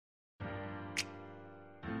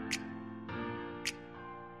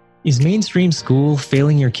Is mainstream school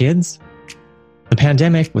failing your kids? The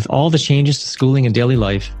pandemic, with all the changes to schooling and daily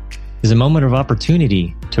life, is a moment of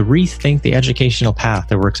opportunity to rethink the educational path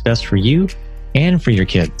that works best for you and for your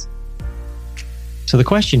kids. So the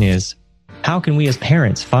question is, how can we as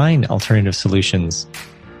parents find alternative solutions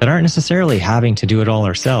that aren't necessarily having to do it all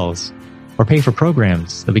ourselves or pay for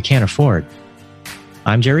programs that we can't afford?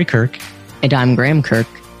 I'm Jerry Kirk. And I'm Graham Kirk.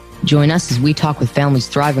 Join us as we talk with families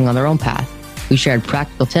thriving on their own path. We shared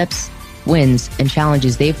practical tips, wins, and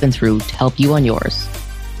challenges they've been through to help you on yours.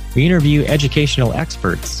 We interview educational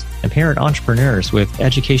experts and parent entrepreneurs with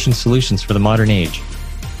education solutions for the modern age,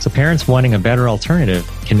 so parents wanting a better alternative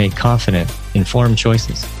can make confident, informed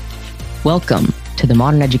choices. Welcome to the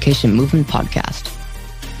Modern Education Movement Podcast.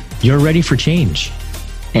 You're ready for change.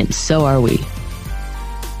 And so are we.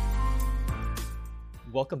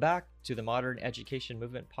 Welcome back to the Modern Education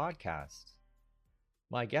Movement Podcast.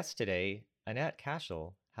 My guest today, Annette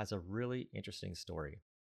Cashel, has a really interesting story.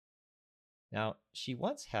 Now, she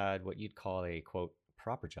once had what you'd call a, quote,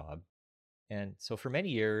 proper job. And so for many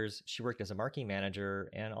years, she worked as a marketing manager,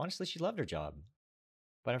 and honestly, she loved her job.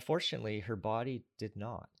 But unfortunately, her body did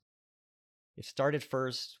not. It started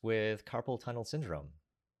first with carpal tunnel syndrome.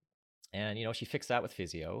 And, she fixed that with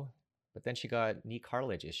physio, but then she got knee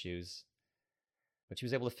cartilage issues, but she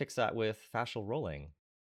was able to fix that with fascial rolling.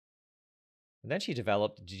 And then she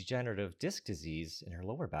developed degenerative disc disease in her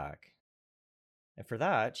lower back. And for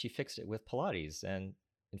that, she fixed it with Pilates. And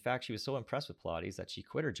in fact, she was so impressed with Pilates that she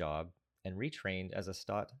quit her job and retrained as a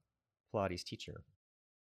STOT Pilates teacher.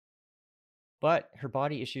 But her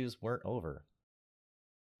body issues weren't over.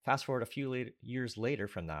 Fast forward a few years later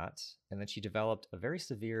from that, and then she developed a very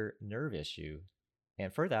severe nerve issue.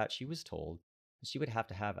 And for that, she was told that she would have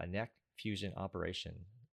to have a neck fusion operation.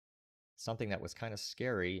 Something that was kind of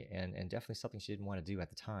scary and definitely something she didn't want to do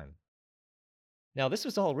at the time. Now, this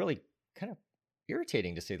was all really kind of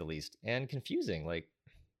irritating, to say the least, and confusing. Like,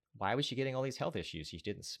 why was she getting all these health issues? She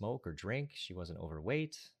didn't smoke or drink. She wasn't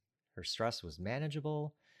overweight. Her stress was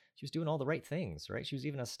manageable. She was doing all the right things, right? She was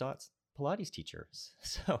even a STOT Pilates teacher.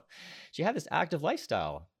 So she had this active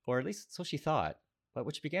lifestyle, or at least so she thought. But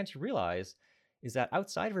what she began to realize is that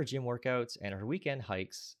outside of her gym workouts and her weekend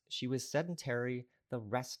hikes, she was sedentary the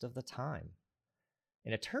rest of the time.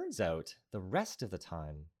 And it turns out the rest of the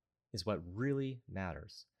time is what really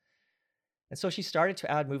matters. And so she started to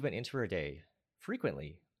add movement into her day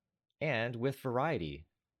frequently and with variety.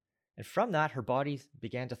 And from that, her body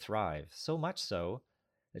began to thrive, so much so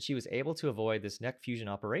that she was able to avoid this neck fusion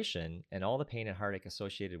operation and all the pain and heartache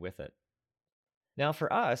associated with it. Now,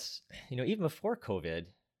 for us, even before COVID,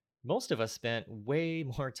 most of us spent way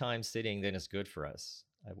more time sitting than is good for us.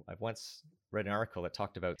 I've once read an article that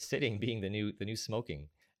talked about sitting being the new smoking.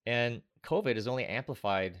 And COVID has only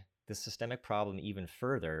amplified this systemic problem even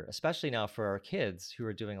further, especially now for our kids who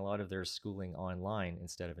are doing a lot of their schooling online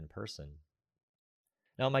instead of in person.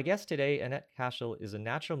 Now, my guest today, Annette Cashel, is a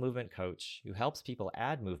natural movement coach who helps people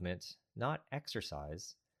add movement, not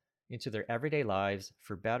exercise, into their everyday lives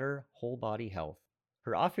for better whole body health.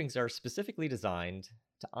 Her offerings are specifically designed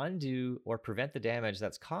to undo or prevent the damage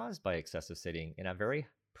that's caused by excessive sitting in a very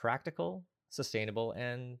practical, sustainable,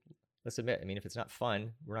 and let's admit, if it's not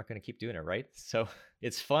fun, we're not going to keep doing it, right? So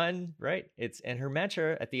it's fun, right? And her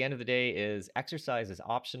mantra at the end of the day is exercise is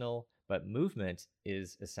optional, but movement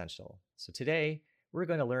is essential. So today, we're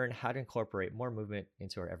going to learn how to incorporate more movement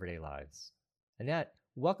into our everyday lives. Annette,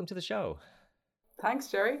 welcome to the show. Thanks,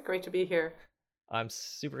 Jerry. Great to be here. I'm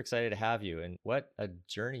super excited to have you, and what a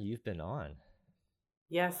journey you've been on.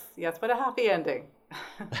 Yes, but a happy ending.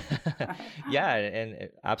 Yeah, and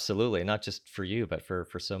absolutely, not just for you, but for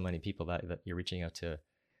so many people that you're reaching out to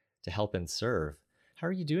help and serve. How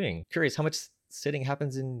are you doing? Curious how much sitting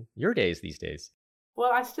happens in your days these days.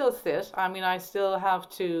 Well, I still sit. I still have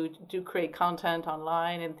to create content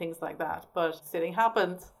online and things like that, but sitting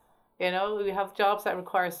happens. We have jobs that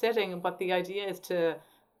require sitting, but the idea is to,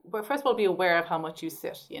 well, first of all, be aware of how much you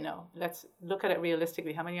sit. Let's look at it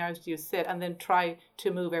realistically. How many hours do you sit? And then try to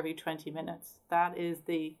move every 20 minutes. That is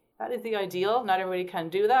the ideal. Not everybody can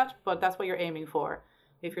do that, but that's what you're aiming for.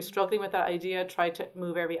 If you're struggling with that idea, try to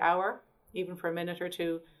move every hour, even for a minute or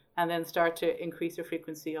two, and then start to increase the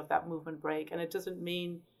frequency of that movement break. And it doesn't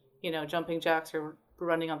mean, jumping jacks or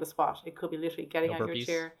running on the spot. It could be literally getting out of your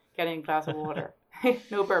chair, getting a glass of water.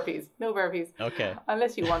 No burpees. Okay.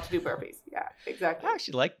 Unless you want to do burpees. Yeah, exactly. I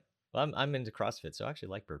actually I'm into CrossFit, so I actually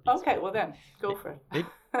like burpees. Okay, well then, go for it.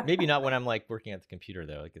 Maybe not when I'm working at the computer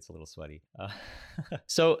though. It gets a little sweaty.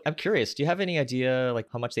 So I'm curious, do you have any idea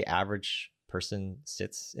how much the average person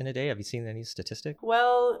sits in a day? Have you seen any statistic?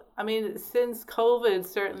 Well, I mean, since COVID,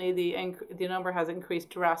 certainly the number has increased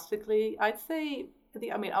drastically. I'd say,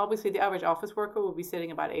 obviously the average office worker will be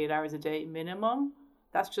sitting about 8 hours a day minimum.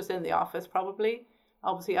 That's just in the office probably.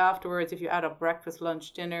 Obviously afterwards, if you add up breakfast,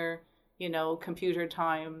 lunch, dinner, computer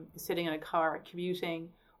time, sitting in a car, commuting,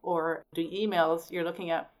 or doing emails, you're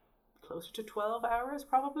looking at closer to 12 hours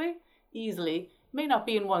probably, easily. May not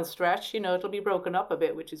be in one stretch, it'll be broken up a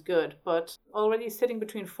bit, which is good, but already sitting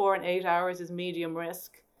between 4 and 8 hours is medium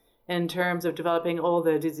risk in terms of developing all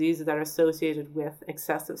the diseases that are associated with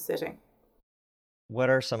excessive sitting. What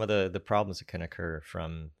are some of the problems that can occur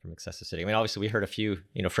from excessive sitting? I mean, obviously we heard a few,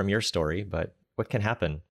 from your story, but what can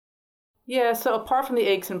happen? Yeah, so apart from the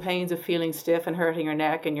aches and pains of feeling stiff and hurting your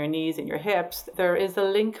neck and your knees and your hips, there is a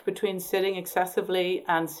link between sitting excessively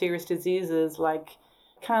and serious diseases like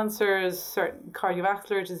cancers, certain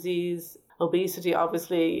cardiovascular disease, obesity,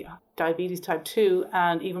 obviously, diabetes type 2,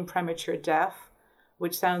 and even premature death,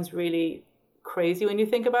 which sounds really crazy when you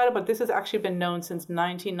think about it, but this has actually been known since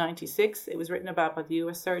 1996. It was written about by the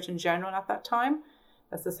US Surgeon General at that time.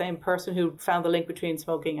 That's the same person who found the link between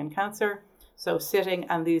smoking and cancer. So sitting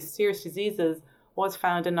and these serious diseases was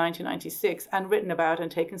found in 1996 and written about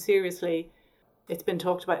and taken seriously. It's been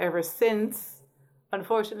talked about ever since.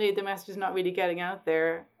 Unfortunately, the message is not really getting out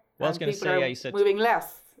there. Well, I was going to say, you said moving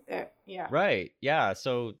less. Yeah. Right. Yeah.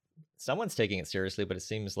 So someone's taking it seriously, but it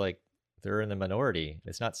seems like they're in the minority.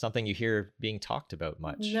 It's not something you hear being talked about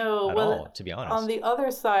much at all, to be honest. On the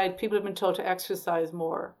other side, people have been told to exercise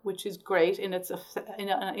more, which is great in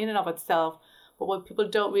and of itself. But what people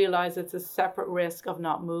don't realize, it's a separate risk of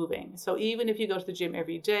not moving. So even if you go to the gym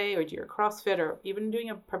every day or do your CrossFit or even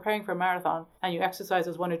preparing for a marathon and you exercise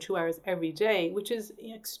those 1 or 2 hours every day, which is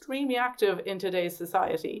extremely active in today's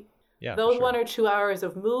society, those 1 or 2 hours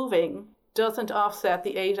of moving doesn't offset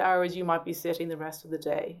the 8 hours you might be sitting the rest of the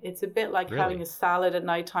day. It's a bit like having a salad at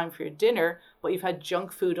nighttime for your dinner, but you've had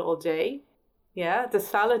junk food all day. Yeah, the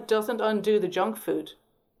salad doesn't undo the junk food.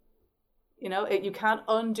 You can't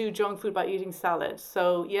undo junk food by eating salad.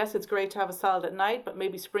 So yes, it's great to have a salad at night, but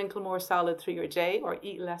maybe sprinkle more salad through your day or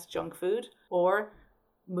eat less junk food or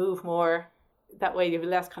move more. That way you have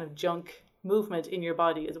less kind of junk movement in your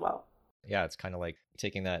body as well. Yeah, it's kind of like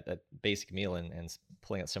taking that basic meal and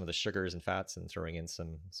pulling out some of the sugars and fats and throwing in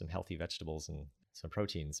some healthy vegetables and some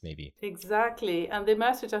proteins maybe. Exactly. And the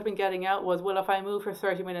message I've been getting out was, well, if I move for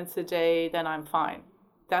 30 minutes a day, then I'm fine.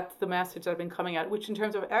 That's the message I've been coming out, which in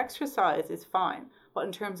terms of exercise is fine. But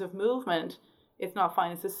in terms of movement, it's not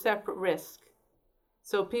fine. It's a separate risk.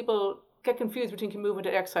 So people get confused between movement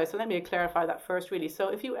and exercise. So let me clarify that first, really. So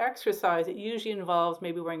if you exercise, it usually involves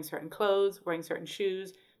maybe wearing certain clothes, wearing certain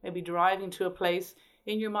shoes, maybe driving to a place.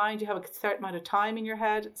 In your mind, you have a certain amount of time in your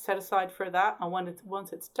head set aside for that. And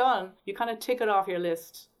once it's done, you kind of tick it off your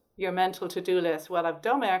list, your mental to-do list. Well, I've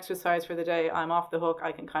done my exercise for the day. I'm off the hook.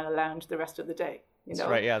 I can kind of lounge the rest of the day. That's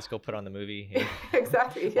right. Yeah, let's go put on the movie.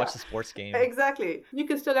 Exactly. Watch the sports game. Exactly. You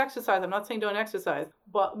can still exercise. I'm not saying don't exercise,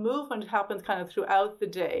 but movement happens kind of throughout the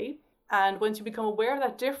day. And once you become aware of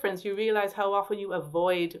that difference, you realize how often you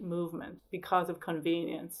avoid movement because of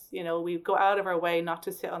convenience. We go out of our way not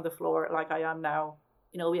to sit on the floor like I am now.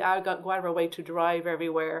 We go out of our way to drive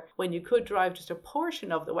everywhere when you could drive just a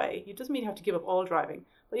portion of the way. It doesn't mean you have to give up all driving,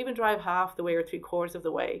 but even drive half the way or 3/4 of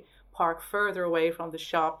the way, park further away from the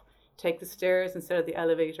shop, take the stairs instead of the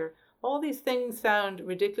elevator. All these things sound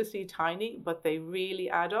ridiculously tiny, but they really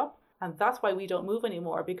add up. And that's why we don't move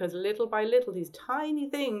anymore, because little by little, these tiny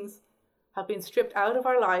things have been stripped out of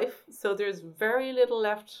our life. So there's very little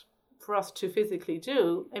left for us to physically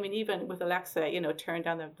do. I mean, even with Alexa, turn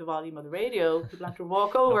down the volume of the radio, people have to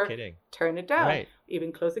walk over, turn it down, right.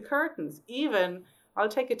 Even close the curtains. Even, I'll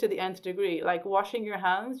take it to the nth degree, like washing your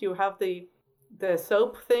hands, you have the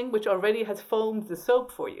soap thing, which already has foamed the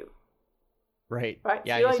soap for you. Right.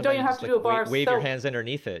 Yeah. You don't even have to do a bar of soap. Wave your hands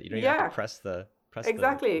underneath it. You don't even have to press the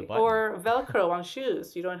exactly. The button. Or Velcro on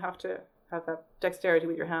shoes. You don't have to have that dexterity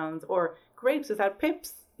with your hands. Or grapes without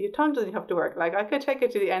pips. Your tongue doesn't have to work. Like, I could take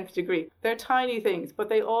it to the nth degree. They're tiny things, but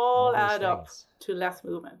they all add up to less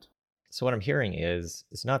movement. So what I'm hearing is,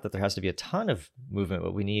 it's not that there has to be a ton of movement,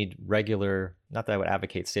 but we need regular, not that I would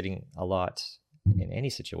advocate sitting a lot in any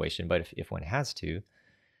situation, but if one has to,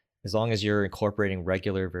 as long as you're incorporating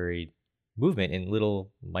regular, varied movement in little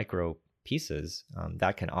micro pieces,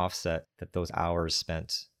 that can offset those hours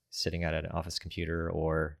spent sitting at an office computer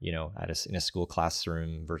or, in a school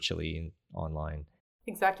classroom, virtually and online.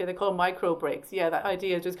 Exactly. They call micro breaks. Yeah, that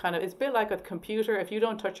idea is just it's a bit like a computer. If you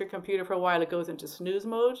don't touch your computer for a while, it goes into snooze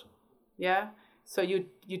mode. Yeah. So you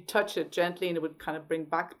touch it gently and it would kind of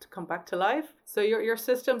come back to life. So your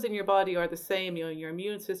systems in your body are the same. You know, your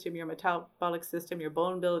immune system, your metabolic system, your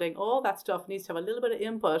bone building, all that stuff needs to have a little bit of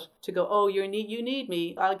input to go, oh, you need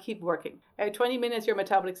me, I'll keep working. At 20 minutes, your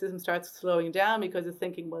metabolic system starts slowing down because it's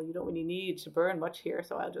thinking, well, you don't really need to burn much here,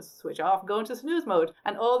 so I'll just switch off, go into snooze mode.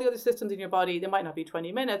 And all the other systems in your body, they might not be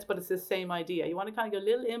 20 minutes, but it's the same idea. You want to kind of give a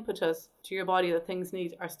little impetus to your body that things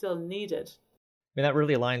are still needed. I mean, that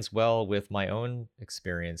really aligns well with my own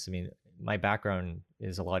experience. I mean, my background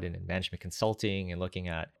is a lot in management consulting and looking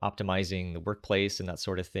at optimizing the workplace and that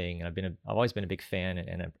sort of thing. And I've always been a big fan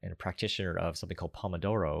and a practitioner of something called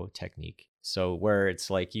Pomodoro technique. So where it's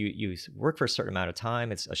like you work for a certain amount of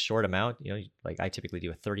time, it's a short amount, you know, like I typically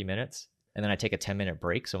do 30 minutes. And then I take a 10-minute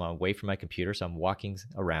break. So I'm away from my computer. So I'm walking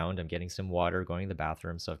around, I'm getting some water, going to the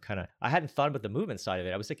bathroom. So I hadn't thought about the movement side of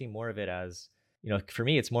it. I was thinking more of it as, you know, for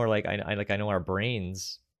me, it's more like I know our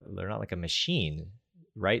brains, they're not like a machine,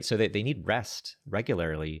 right? So they need rest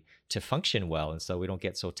regularly to function well. And so we don't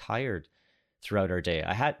get so tired throughout our day.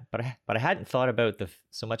 But I hadn't thought about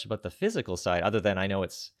so much about the physical side, other than I know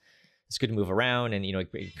it's good to move around, and, you know, it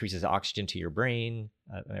increases oxygen to your brain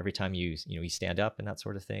every time you stand up and that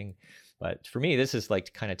sort of thing. But for me, this is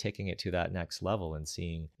like kind of taking it to that next level and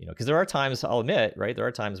seeing, you know, because there are times, I'll admit, right? There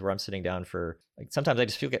are times where I'm sitting down for, like, sometimes I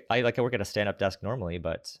just feel I work at a stand-up desk normally,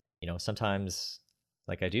 but, you know, sometimes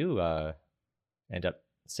like I do end up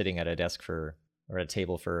sitting at a desk or at a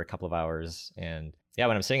table for a couple of hours. And yeah,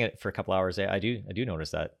 when I'm sitting for a couple of hours, I do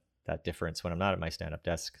notice that difference when I'm not at my stand-up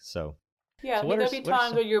desk. So yeah, there'll be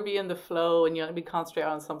times where you'll be in the flow and you'll be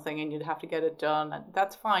concentrating on something and you'd have to get it done. And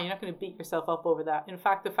that's fine. You're not going to beat yourself up over that. In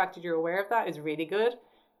fact, the fact that you're aware of that is really good,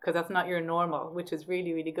 because that's not your normal, which is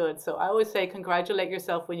really, really good. So I always say congratulate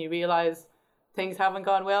yourself when you realize things haven't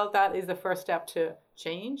gone well. That is the first step to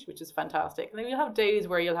change, which is fantastic. And then you'll have days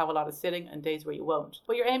where you'll have a lot of sitting and days where you won't.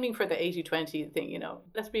 But you're aiming for the 80-20 thing, you know.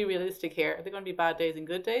 Let's be realistic here. There are going to be bad days and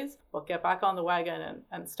good days, but get back on the wagon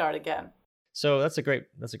and start again. So that's a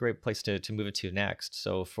great place to move it to next.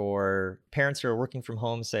 So for parents who are working from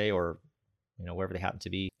home, say, or, you know, wherever they happen to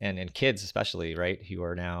be, and kids especially, right, who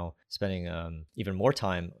are now spending even more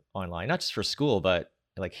time online, not just for school, but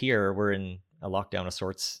like here we're in a lockdown of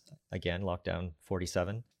sorts again, lockdown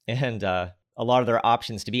 47, and a lot of their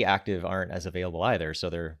options to be active aren't as available either. So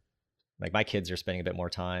they're like, my kids are spending a bit more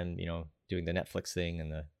time, you know, doing the Netflix thing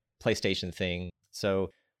and the PlayStation thing.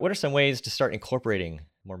 So what are some ways to start incorporating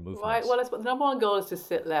more movement? Right. Well, the number one goal is to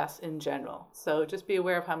sit less in general. So just be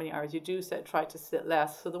aware of how many hours you do sit. Try to sit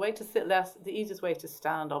less. So the way to sit less, the easiest way is to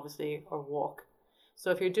stand, obviously, or walk. So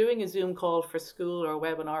if you're doing a Zoom call for school or a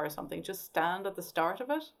webinar or something, just stand at the start of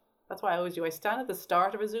it. That's what I always do. I stand at the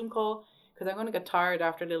start of a Zoom call because I'm going to get tired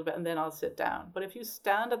after a little bit and then I'll sit down. But if you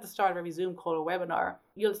stand at the start of every Zoom call or webinar,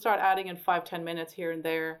 you'll start adding in 5-10 minutes here and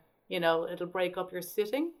there. You know, it'll break up your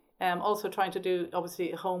sitting. Also trying to do,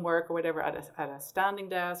 obviously, homework or whatever at a standing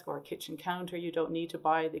desk or a kitchen counter. You don't need to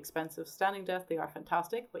buy the expensive standing desk. They are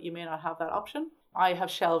fantastic, but you may not have that option. I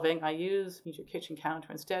have shelving. I use your kitchen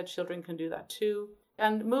counter instead. Children can do that too.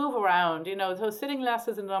 And move around, you know, so sitting less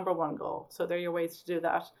is the number one goal. So there are your ways to do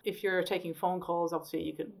that. If you're taking phone calls, obviously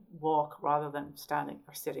you can walk rather than standing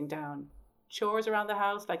or sitting down. Chores around the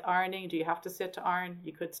house, like ironing, do you have to sit to iron?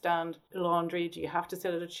 You could stand. Laundry, do you have to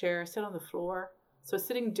sit at a chair? Sit on the floor. So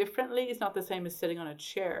sitting differently is not the same as sitting on a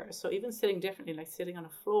chair. So even sitting differently, like sitting on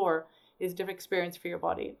a floor, is a different experience for your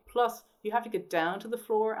body. Plus, you have to get down to the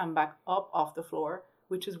floor and back up off the floor,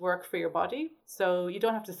 which is work for your body. So you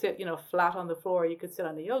don't have to sit, you know, flat on the floor. You could sit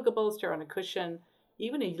on a yoga bolster, on a cushion.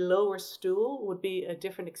 Even a lower stool would be a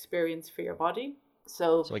different experience for your body.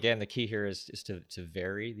 So again, the key here is to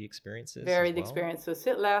vary the experiences. Vary the experience. So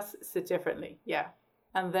sit less, sit differently. Yeah.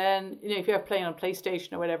 And then, you know, if you're playing on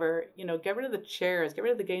PlayStation or whatever, you know, get rid of the chairs, get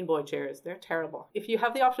rid of the Game Boy chairs. They're terrible. If you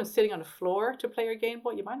have the option of sitting on the floor to play your Game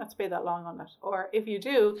Boy, you might not stay that long on it. Or if you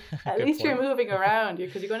do, at least you're moving around,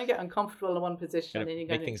 because you're going to get uncomfortable in one position. And then you're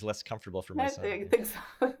going to make things less comfortable for my son. I think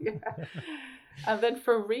so, yeah. And then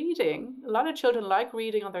for reading, a lot of children like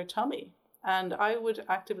reading on their tummy. And I would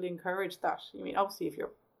actively encourage that. I mean, obviously, if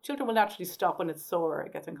your children will naturally stop when it's sore,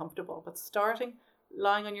 it gets uncomfortable. But starting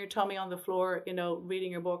lying on your tummy on the floor, you know,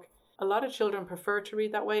 reading your book. A lot of children prefer to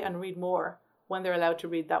read that way and read more when they're allowed to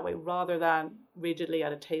read that way rather than rigidly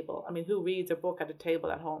at a table. I mean, who reads a book at a table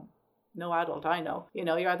at home? No adult I know. You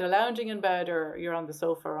know, you're either lounging in bed or you're on the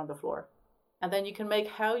sofa or on the floor. And then you can make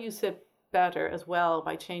how you sit better as well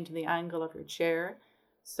by changing the angle of your chair.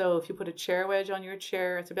 So if you put a chair wedge on your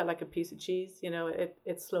chair, it's a bit like a piece of cheese. You know,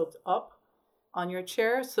 it slopes up on your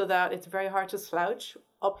chair so that it's very hard to slouch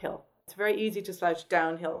uphill. It's very easy to slouch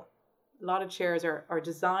downhill. A lot of chairs are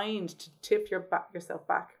designed to tip yourself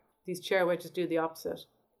back. These chair wedges do the opposite.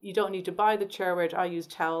 You don't need to buy the chair wedge. I use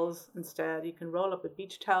towels instead. You can roll up a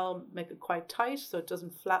beach towel, make it quite tight so it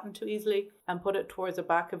doesn't flatten too easily, and put it towards the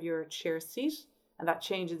back of your chair seat. And that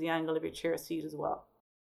changes the angle of your chair seat as well.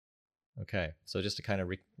 Okay, so just to kind of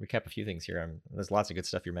recap a few things here, there's lots of good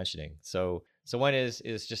stuff you're mentioning. So one is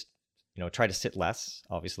just try to sit less,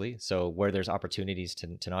 obviously. So where there's opportunities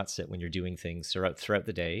to not sit when you're doing things throughout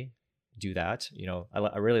the day, do that.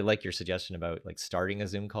 I really like your suggestion about like starting a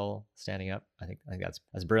Zoom call standing up. I think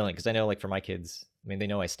that's brilliant, because I know, like, for my kids, I mean, they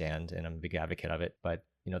know I stand and I'm a big advocate of it, but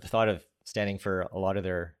the thought of standing for a lot of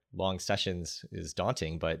their long sessions is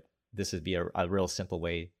daunting, but this would be a real simple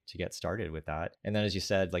way to get started with that. And then, as you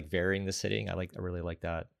said, like varying the sitting, I really like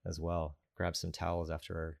that as well. Grab some towels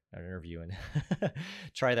after our interview and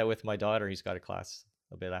try that with my daughter, who's got a class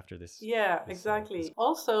a bit after this. Yeah, exactly.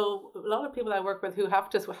 Also, a lot of people I work with who have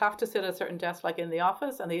to sit at a certain desk, like in the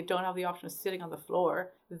office, and they don't have the option of sitting on the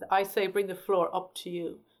floor. I say bring the floor up to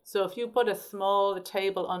you. So if you put a small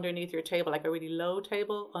table underneath your table, like a really low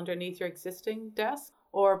table underneath your existing desk,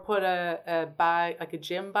 or put a bag, like a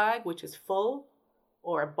gym bag, which is full,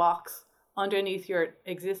 or a box underneath your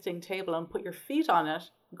existing table, and put your feet on it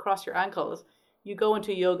and cross your ankles, you go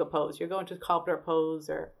into yoga pose, you're going to cobbler pose,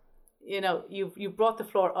 or you've brought the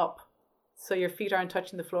floor up, so your feet aren't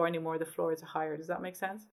touching the floor anymore. The floor is higher. Does that make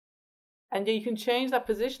sense? And you can change that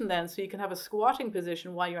position then, so you can have a squatting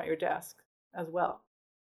position while you're at your desk as well.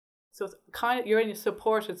 So it's you're in a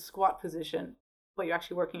supported squat position, but you're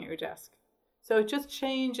actually working at your desk. So it just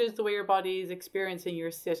changes the way your body is experiencing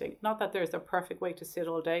your sitting. Not that there's a perfect way to sit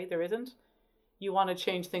all day. There isn't. You want to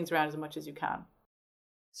change things around as much as you can.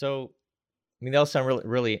 So, I mean, they all sound really,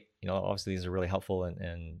 really, obviously these are really helpful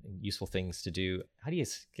and useful things to do. How do you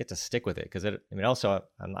get to stick with it? Because also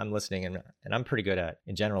I'm listening and I'm pretty good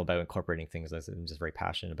in general about incorporating things. I'm just very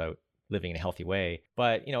passionate about living in a healthy way.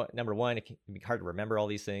 But, number one, it can be hard to remember all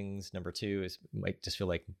these things. Number two is it might just feel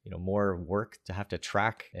like, more work to have to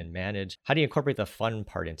track and manage. How do you incorporate the fun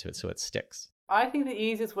part into it so it sticks? I think the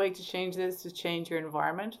easiest way to change this is to change your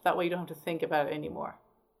environment. That way you don't have to think about it anymore.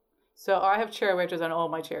 So I have chair wedges on all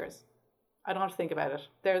my chairs. I don't have to think about it.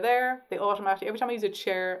 They're there. They automatically, every time I use a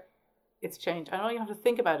chair, it's changed. I don't even have to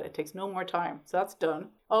think about it. It takes no more time. So that's done.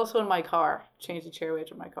 Also in my car, change the chair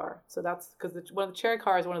wedge in my car. So that's because the chair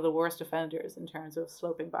car is one of the worst offenders in terms of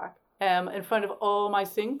sloping back. In front of all my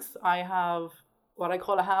sinks, I have what I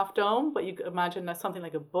call a half dome, but you could imagine that's something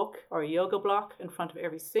like a book or a yoga block in front of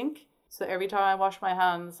every sink. So every time I wash my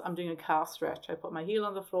hands, I'm doing a calf stretch. I put my heel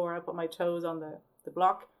on the floor, I put my toes on the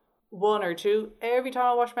block. One or two. Every time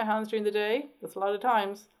I wash my hands during the day, that's a lot of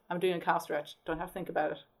times, I'm doing a calf stretch. Don't have to think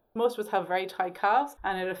about it. Most of us have very tight calves,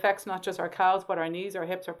 and it affects not just our calves, but our knees, our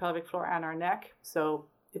hips, our pelvic floor, and our neck. So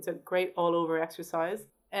it's a great all-over exercise.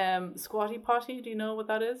 Squatty potty, do you know what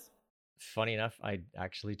that is? Funny enough, I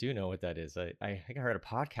actually do know what that is. I think I heard a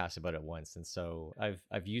podcast about it once, and so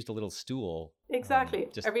I've used a little stool. Exactly.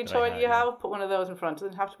 Every toilet you have, put one of those in front. It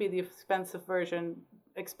doesn't have to be the expensive version.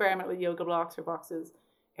 Experiment with yoga blocks or boxes.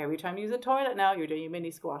 Every time you use a toilet now, you're doing a mini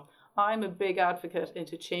squat. I'm a big advocate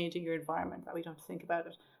into changing your environment, that we don't have to think about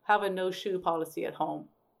it. Have a no shoe policy at home.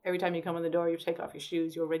 Every time you come in the door, you take off your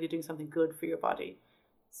shoes, you're already doing something good for your body.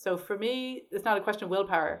 So for me, it's not a question of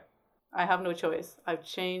willpower. I have no choice. I've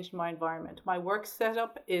changed my environment. My work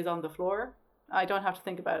setup is on the floor. I don't have to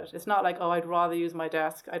think about it. It's not like, I'd rather use my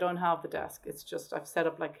desk. I don't have the desk. It's just I've set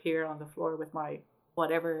up like here on the floor with my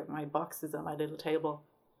whatever, my boxes and my little table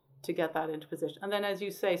to get that into position. And then, as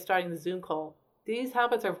you say, starting the Zoom call, these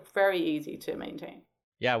habits are very easy to maintain.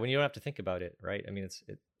 Yeah, when you don't have to think about it, right? I mean,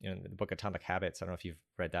 the book Atomic Habits. I don't know if you've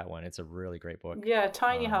read that one. It's a really great book. Yeah,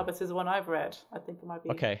 Tiny Habits is one I've read. I think it might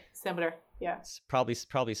be similar. Yeah, it's probably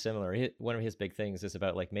similar. One of his big things is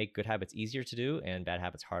about like make good habits easier to do and bad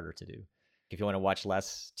habits harder to do. If you want to watch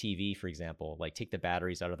less TV, for example, like take the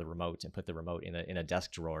batteries out of the remote and put the remote in a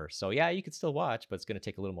desk drawer. So yeah, you could still watch, but it's going to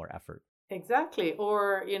take a little more effort. Exactly.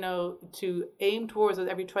 Or, to aim towards it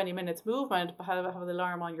every 20 minutes movement, have an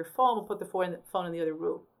alarm on your phone and put the phone in the other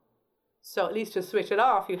room. So at least to switch it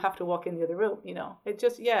off, you have to walk in the other room, It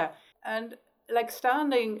just, yeah. And like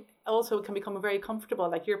standing also can become very comfortable.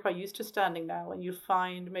 Like you're probably used to standing now, and you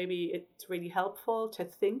find maybe it's really helpful to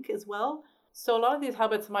think as well. So a lot of these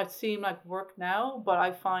habits might seem like work now, but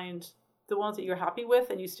I find the ones that you're happy with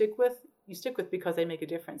and you stick with because they make a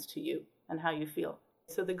difference to you and how you feel.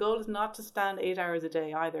 So the goal is not to stand 8 hours a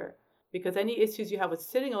day either, because any issues you have with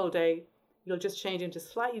sitting all day, you'll just change into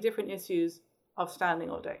slightly different issues of standing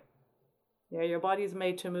all day. Yeah, your body is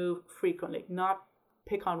made to move frequently, not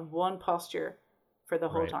pick on one posture for the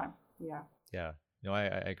whole time. Yeah. Yeah. No, I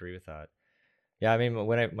agree with that. Yeah, I mean,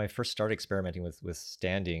 when I first started experimenting with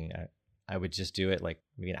standing, I would just do it like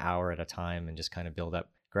maybe an hour at a time and just kind of build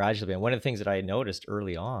up gradually. And one of the things that I noticed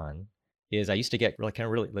early on is I used to get really kind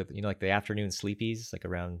of really like, like the afternoon sleepies, like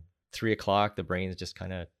around 3 o'clock, the brain just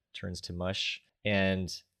kind of turns to mush, and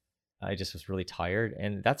I just was really tired,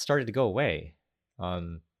 and that started to go away.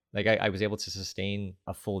 Like I was able to sustain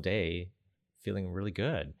a full day feeling really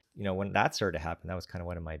good. When that started to happen, that was kind of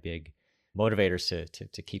one of my big motivators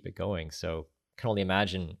to keep it going. So I can only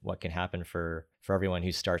imagine what can happen for everyone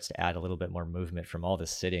who starts to add a little bit more movement from all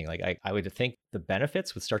this sitting. Like I would think the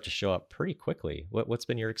benefits would start to show up pretty quickly. What's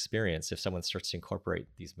been your experience if someone starts to incorporate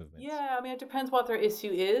these movements? Yeah, I mean, it depends what their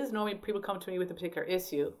issue is. Normally, people come to me with a particular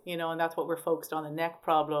issue, and that's what we're focused on, the neck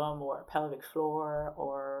problem or pelvic floor,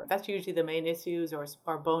 or that's usually the main issues,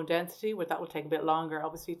 or bone density, where that will take a bit longer,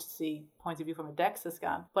 obviously, to see point of view from a DEXA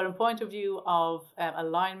scan. But in point of view of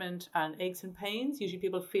alignment and aches and pains, usually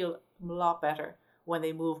people feel a lot better when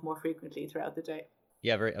they move more frequently throughout the day.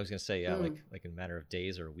 Yeah, I was gonna say, yeah, like in a matter of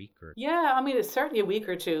days or a week or. Yeah, I mean, it's certainly a week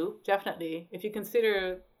or two, definitely. If you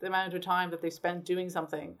consider the amount of time that they spent doing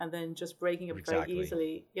something and then just breaking it very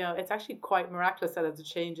easily, it's actually quite miraculous that the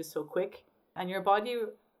change is so quick. And your body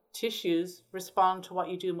tissues respond to what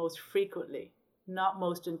you do most frequently, not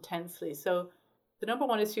most intensely. So the number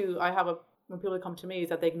one issue I have when people come to me is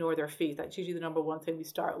that they ignore their feet. That's usually the number one thing we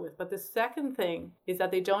start with. But the second thing is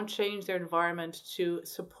that they don't change their environment to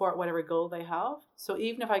support whatever goal they have. So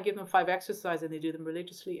even if I give them 5 exercises and they do them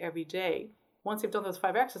religiously every day, once they've done those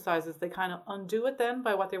 5 exercises, they kind of undo it then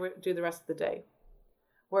by what they do the rest of the day.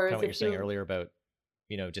 Whereas kind of what you're saying earlier about,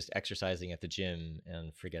 just exercising at the gym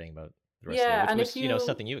and forgetting about the rest of it, which was,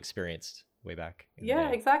 something you experienced way back. Yeah,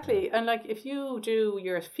 exactly. Yeah. And like if you do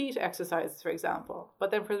your feet exercises, for example, but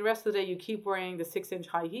then for the rest of the day you keep wearing the 6-inch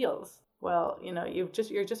high heels, well, you're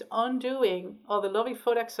just undoing all the lovely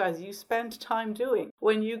foot exercises you spent time doing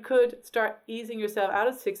when you could start easing yourself out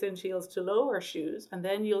of 6-inch heels to lower shoes, and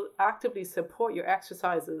then you'll actively support your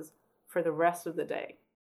exercises for the rest of the day.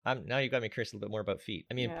 Now you got me curious a little bit more about feet.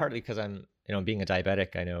 I mean, partly because I'm, being a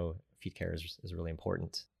diabetic, I know feet care is really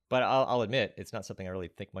important. But I'll admit, it's not something I really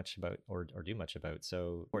think much about or do much about.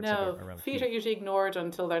 So no, feet are usually ignored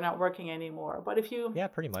until they're not working anymore. But if you... Yeah,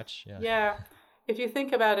 pretty much. Yeah. If you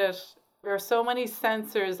think about it, there are so many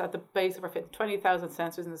sensors at the base of our feet, 20,000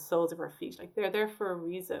 sensors in the soles of our feet. Like they're there for a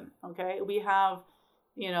reason, okay? We have,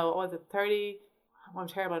 I'm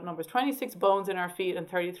terrible at numbers, 26 bones in our feet and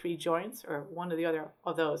 33 joints, or one or the other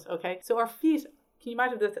of those, okay? So our feet, can you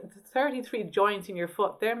imagine the 33 joints in your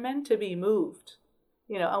foot? They're meant to be moved.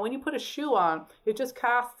 And when you put a shoe on, it just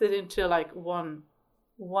casts it into like one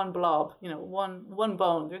blob, one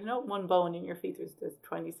bone. There's no one bone in your feet. There's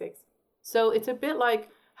 26. So it's a bit like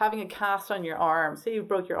having a cast on your arm. Say you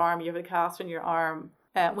broke your arm, you have a cast on your arm.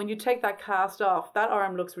 When you take that cast off, that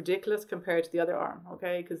arm looks ridiculous compared to the other arm,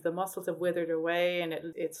 okay? Because the muscles have withered away and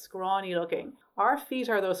it's scrawny looking. Our feet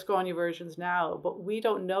are those scrawny versions now, but we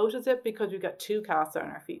don't notice it because we've got 2 casts on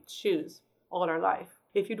our feet, shoes, all our life.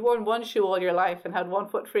 If you'd worn one shoe all your life and had one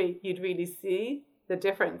foot free, you'd really see the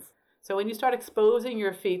difference. So when you start exposing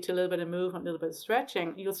your feet to a little bit of movement, a little bit of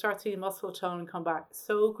stretching, you'll start seeing muscle tone come back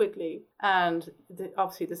so quickly. And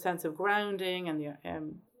obviously the sense of grounding and the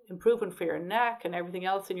improvement for your neck and everything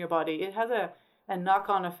else in your body, it has a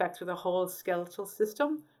knock-on effect for the whole skeletal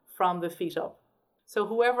system from the feet up. So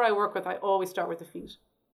whoever I work with, I always start with the feet.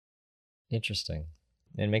 Interesting.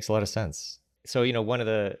 It makes a lot of sense. So, one of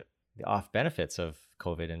the off benefits of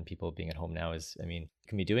COVID and people being at home now is, I mean, you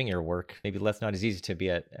can be doing your work. Maybe that's not as easy to be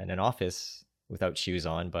in an office without shoes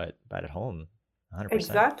on, but at home,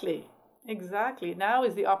 100%. Exactly. Now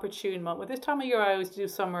is the opportune moment. This time of year, I always do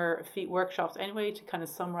summer feet workshops anyway to kind of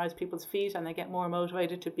summarize people's feet, and they get more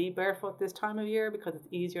motivated to be barefoot this time of year because it's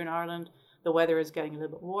easier in Ireland. The weather is getting a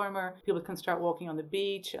little bit warmer. People can start walking on the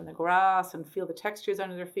beach and the grass and feel the textures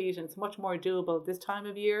under their feet. And it's much more doable this time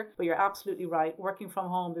of year. But you're absolutely right. Working from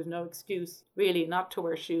home, there's no excuse really not to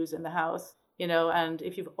wear shoes in the house. And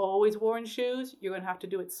if you've always worn shoes, you're going to have to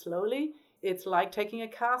do it slowly. It's like taking a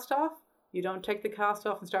cast off. You don't take the cast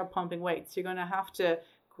off and start pumping weights. You're going to have to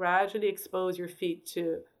gradually expose your feet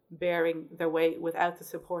to bearing their weight without the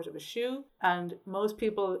support of a shoe. And most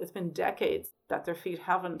people, it's been decades that their feet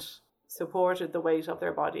haven't supported the weight of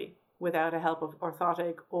their body without a help of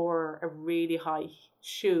orthotic or a really high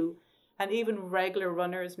shoe. And even regular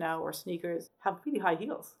runners now or sneakers have really high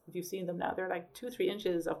heels. If you've seen them now, they're like 2-3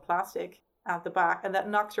 inches of plastic at the back, and that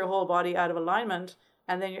knocks your whole body out of alignment.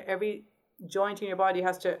 And then every joint in your body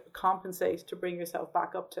has to compensate to bring yourself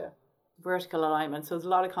back up to vertical alignment. So there's a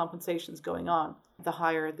lot of compensations going on the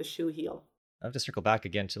higher the shoe heel. I have to circle back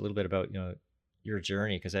again to a little bit about, your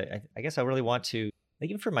journey, because I guess I really want to, like,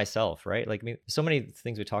 even for myself, right? Like, I mean, so many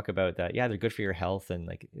things we talk about that, yeah, they're good for your health, and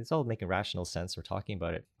like it's all making rational sense. We're talking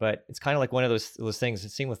about it, but it's kind of like one of those things.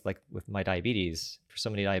 It's seen with my diabetes. For so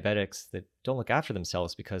many diabetics that don't look after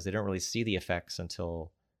themselves because they don't really see the effects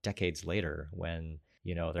until decades later, when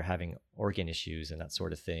they're having organ issues and that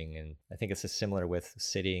sort of thing. And I think it's similar with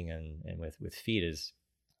sitting and with feet, is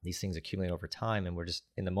these things accumulate over time, and we're just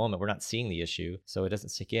in the moment, we're not seeing the issue, so it doesn't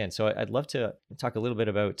sink in. So I'd love to talk a little bit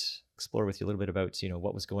about, explore with you a little bit about,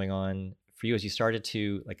 what was going on for you as you started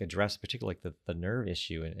to like address particularly like the nerve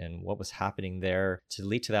issue, and what was happening there to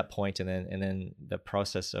lead to that point, and then the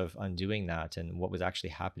process of undoing that, and what was actually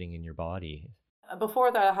happening in your body.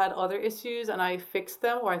 Before that, I had other issues, and I fixed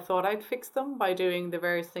them, or I thought I'd fix them, by doing the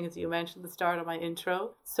various things that you mentioned at the start of my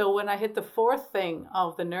intro. So when I hit the fourth thing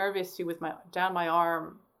of the nerve issue with down my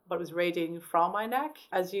arm, but it was radiating from my neck,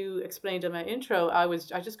 as you explained in my intro, I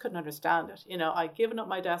just couldn't understand it. I'd given up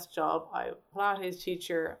my desk job, I was a Pilates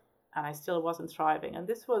teacher, and I still wasn't thriving. And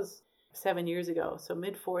this was 7 years ago, so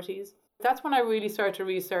mid-40s. That's when I really started to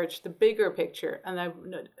research the bigger picture. And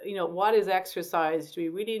what is exercise? Do we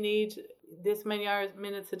really need this many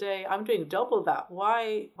minutes a day? I'm doing double that.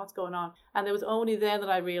 Why? What's going on? And it was only then that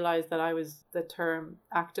I realized that I was the term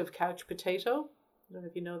active couch potato. I don't know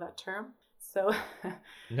if you know that term. So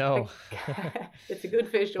no, it's a good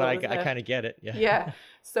visual. But I kind of get it. Yeah. Yeah.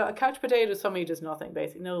 So a couch potato is somebody who does nothing,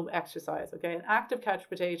 basically, no exercise. Okay. An active couch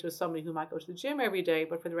potato is somebody who might go to the gym every day,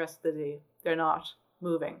 but for the rest of the day, they're not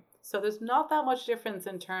moving. So there's not that much difference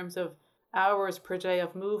in terms of hours per day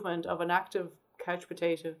of movement of an active couch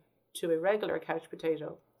potato to a regular couch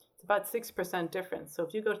potato. It's about 6% difference. So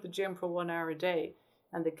if you go to the gym for 1 hour a day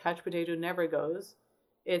and the couch potato never goes,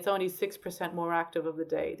 it's only 6% more active of the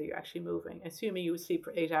day that you're actually moving, assuming you sleep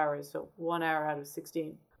for 8 hours, so 1 hour out of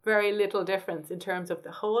 16. Very little difference in terms of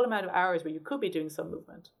the whole amount of hours where you could be doing some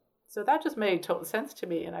movement. So that just made total sense to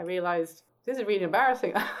me, and I realized this is really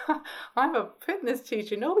embarrassing. I'm a fitness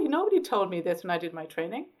teacher. Nobody told me this when I did my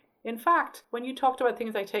training. In fact, when you talked about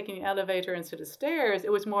things like taking the elevator instead of stairs,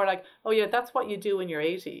 it was more like, oh yeah, that's what you do when you're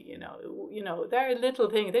 80. They're little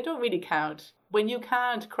things. They don't really count. When you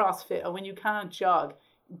can't CrossFit or when you can't jog,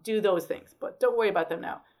 do those things, but don't worry about them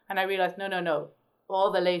now. And I realized, no. All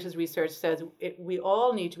the latest research says we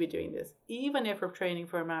all need to be doing this. Even if we're training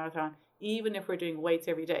for a marathon, even if we're doing weights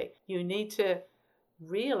every day, you need to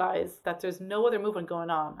realize that there's no other movement going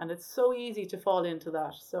on, and it's so easy to fall into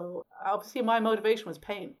that. So obviously my motivation was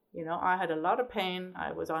pain. I had a lot of pain.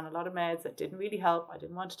 I was on a lot of meds that didn't really help. I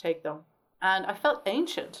didn't want to take them, and I felt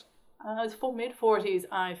ancient. I was mid-40s.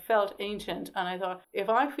 I felt ancient, and I thought, if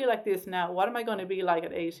I feel like this now, what am I going to be like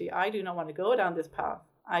at 80? I do not want to go down this path.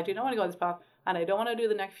 I do not want to go this path, and I don't want to do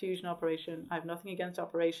the neck fusion operation. I have nothing against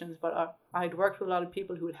operations, but I'd worked with a lot of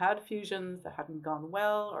people who had fusions that hadn't gone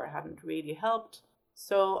well or hadn't really helped.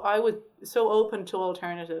 So I was so open to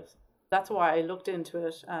alternatives. That's why I looked into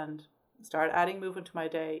it and started adding movement to my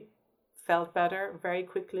day, felt better, very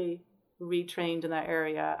quickly retrained in that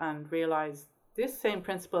area, and realized this same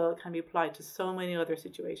principle can be applied to so many other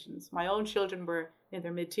situations. My own children were in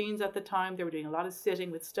their mid-teens at the time. They were doing a lot of sitting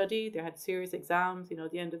with study. They had serious exams,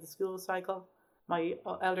 at the end of the school cycle. My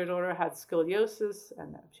elder daughter had scoliosis,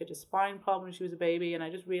 and she had a spine problem when she was a baby. And I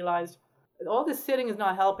just realized all this sitting is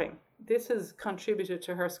not helping. This has contributed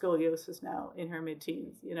to her scoliosis now in her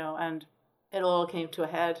mid-teens, and it all came to a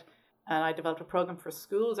head. And I developed a program for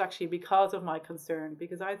schools actually because of my concern,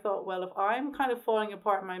 because I thought, well, if I'm kind of falling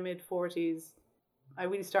apart in my mid-40s, I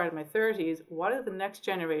really started in my 30s, what is the next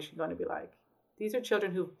generation going to be like? These are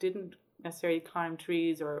children who didn't necessarily climb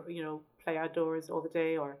trees or, play outdoors all the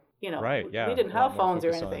day, or, right, yeah, we didn't have phones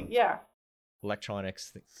or anything. Yeah.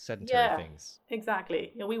 Electronics, sedentary things.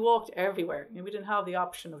 Exactly. We walked everywhere. We didn't have the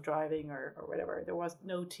option of driving or whatever. There was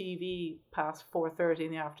no TV past 4:30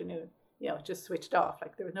 in the afternoon. It just switched off.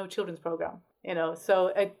 Like, there was no children's program.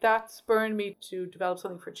 So that spurred me to develop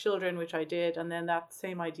something for children, which I did. And then that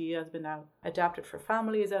same idea has been now adapted for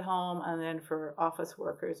families at home and then for office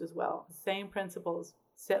workers as well. Same principles: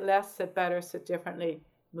 sit less, sit better, sit differently,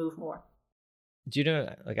 move more. Do you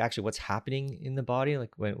know, like, actually what's happening in the body?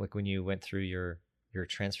 Like when you went through your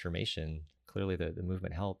transformation, clearly the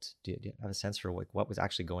movement helped. Do you have a sense for what was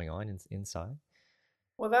actually going on inside?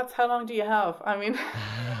 Well, that's how long do you have? I mean,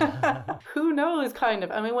 who knows, kind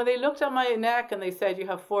of. I mean, when they looked at my neck and they said you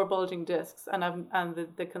have 4 bulging discs, and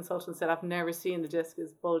the consultant said, I've never seen the disc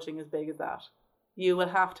as bulging as big as that. You will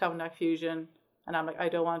have to have neck fusion. And I'm like, I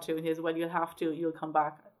don't want to. And he says, well, you'll have to. You'll come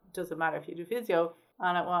back. It doesn't matter if you do physio.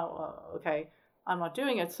 And I went, well, okay, I'm not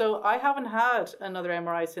doing it. So I haven't had another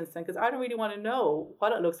MRI since then because I don't really want to know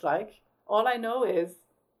what it looks like. All I know is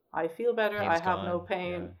I feel better. I Pain's have no gone.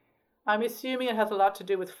 pain. Yeah. I'm assuming it has a lot to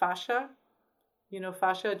do with fascia,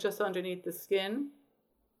 fascia just underneath the skin.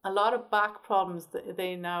 A lot of back problems that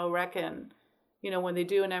they now reckon, when they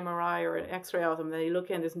do an MRI or an X-ray of them, they look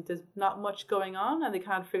in, there's not much going on, and they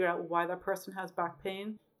can't figure out why that person has back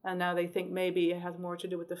pain. And now they think maybe it has more to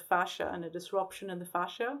do with the fascia and a disruption in the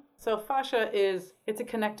fascia. So fascia it's a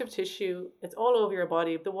connective tissue. It's all over your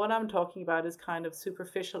body. The one I'm talking about is kind of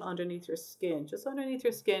superficial underneath your skin, just underneath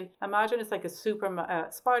your skin. Imagine it's like a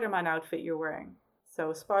Spider-Man outfit you're wearing.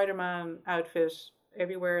 So Spider-Man outfit,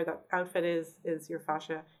 everywhere that outfit is your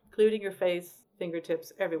fascia, including your face,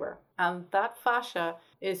 fingertips, everywhere. And that fascia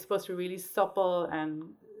is supposed to be really supple and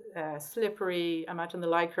slippery. Imagine the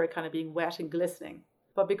lycra kind of being wet and glistening.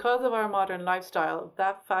 But because of our modern lifestyle,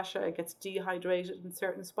 that fascia gets dehydrated in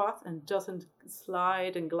certain spots and doesn't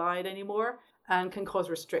slide and glide anymore and can cause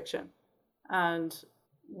restriction. And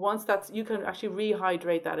once you can actually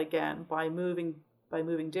rehydrate that again by moving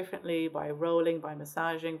differently, by rolling, by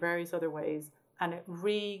massaging, various other ways. And it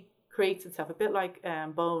recreates itself, a bit like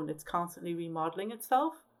bone. It's constantly remodeling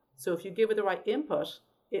itself. So if you give it the right input,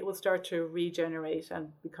 it will start to regenerate and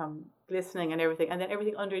become glistening and everything. And then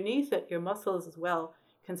everything underneath it, your muscles as well,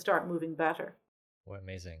 can start moving better. What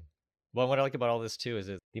amazing. Well, what I like about all this too is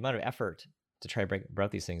that the amount of effort to try to bring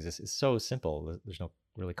about these things is so simple. There's no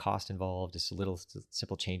really cost involved, just little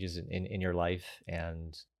simple changes in your life.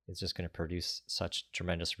 And it's just going to produce such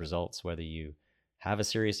tremendous results, whether you have a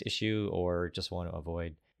serious issue or just want to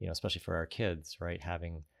avoid, especially for our kids, right?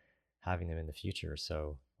 Having them in the future.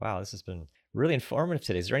 So, wow, this has been really informative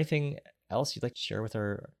today. Is there anything else you'd like to share with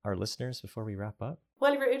our listeners before we wrap up?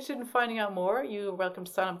 Well, if you're interested in finding out more, you're welcome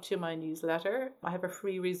to sign up to my newsletter. I have a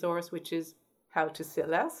free resource, which is How to Sit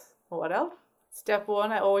Less. What else? Step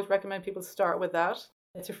 1, I always recommend people start with that.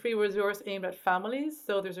 It's a free resource aimed at families.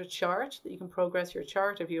 So there's a chart that you can progress your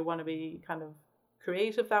chart if you want to be kind of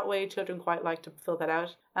creative that way. Children quite like to fill that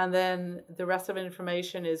out. And then the rest of the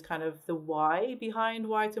information is kind of the why behind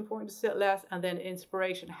why it's important to sit less, and then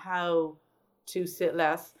inspiration, how to sit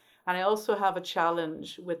less. And I also have a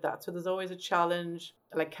challenge with that. So there's always a challenge,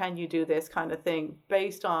 like, can you do this kind of thing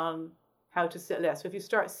based on how to sit less. So if you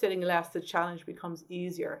start sitting less, the challenge becomes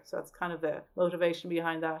easier. So that's kind of the motivation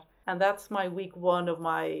behind that. And that's my week 1 of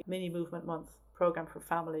my mini movement month program for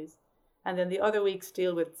families. And then the other weeks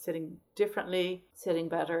deal with sitting differently, sitting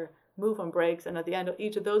better, move on breaks. And at the end of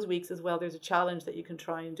each of those weeks as well, there's a challenge that you can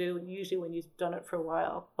try and do. And usually when you've done it for a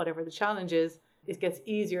while, whatever the challenge is, it gets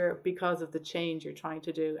easier because of the change you're trying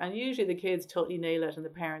to do. And usually the kids totally nail it and the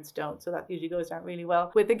parents don't. So that usually goes down really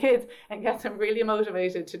well with the kids and gets them really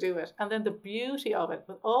motivated to do it. And then the beauty of it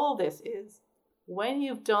with all this is when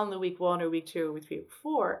you've done the week 1 or week 2 or week 3 or week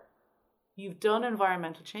 4, you've done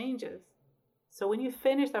environmental changes. So when you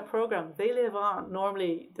finish that program, they live on.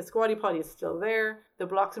 Normally, the squatty potty is still there. The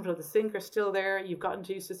blocks in front of the sink are still there. You've gotten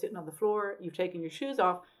used to sitting on the floor. You've taken your shoes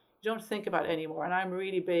off. You don't think about it anymore. And I'm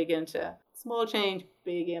really big into small change,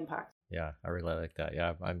 big impact. Yeah, I really like that.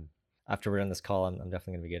 Yeah, after we're on this call, I'm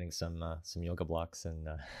definitely going to be getting some yoga blocks and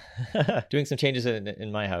doing some changes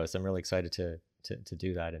in my house. I'm really excited to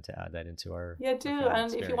do that and to add that into our do. And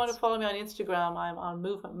experience. If you want to follow me on Instagram, I'm on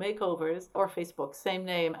Movement Makeovers, or Facebook, same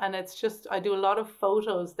name. And it's just, I do a lot of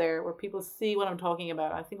photos there where people see what I'm talking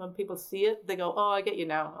about. I think when people see it, they go, oh, I get you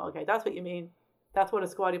now. Okay, that's what you mean. That's what a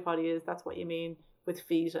squatty potty is. That's what you mean with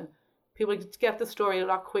feet. And people get the story a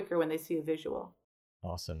lot quicker when they see a visual.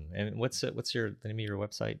 Awesome. And what's the name of your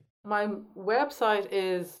website? My website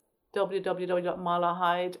is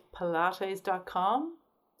www.malahidpilates.com.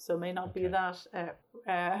 So it may not be that we'll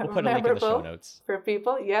put a link in the show notes for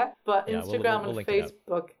people, But yeah, Instagram we'll and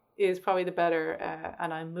Facebook is probably the better,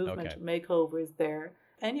 and I'm Movement Makeovers there.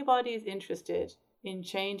 Anybody is interested in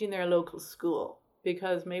changing their local school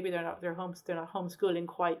because maybe they're not homeschooling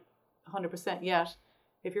quite 100% yet.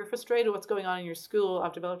 If you're frustrated what's going on in your school,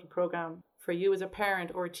 I've developed a program for you as a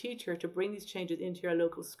parent or a teacher to bring these changes into your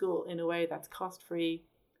local school in a way that's cost-free,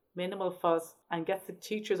 minimal fuss, and gets the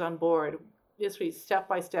teachers on board. Literally step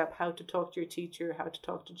by step, how to talk to your teacher, how to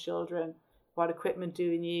talk to children, what equipment do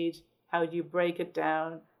you need, how do you break it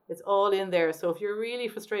down. It's all in there. So if you're really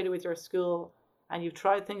frustrated with your school and you've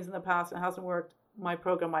tried things in the past and it hasn't worked, my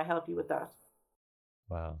program might help you with that.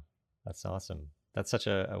 Wow, that's awesome. That's such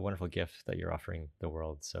a wonderful gift that you're offering the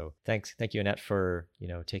world. So thank you, Annette, for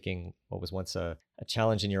taking what was once a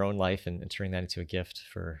challenge in your own life and turning that into a gift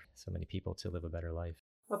for so many people to live a better life.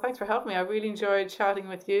 Well, thanks for helping me. I really enjoyed chatting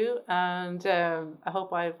with you, and I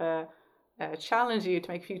hope I've challenged you to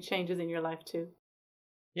make a few changes in your life too.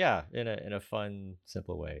 Yeah, in a fun,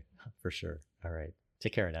 simple way, for sure. All right.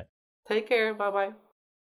 Take care, Annette. Take care. Bye-bye.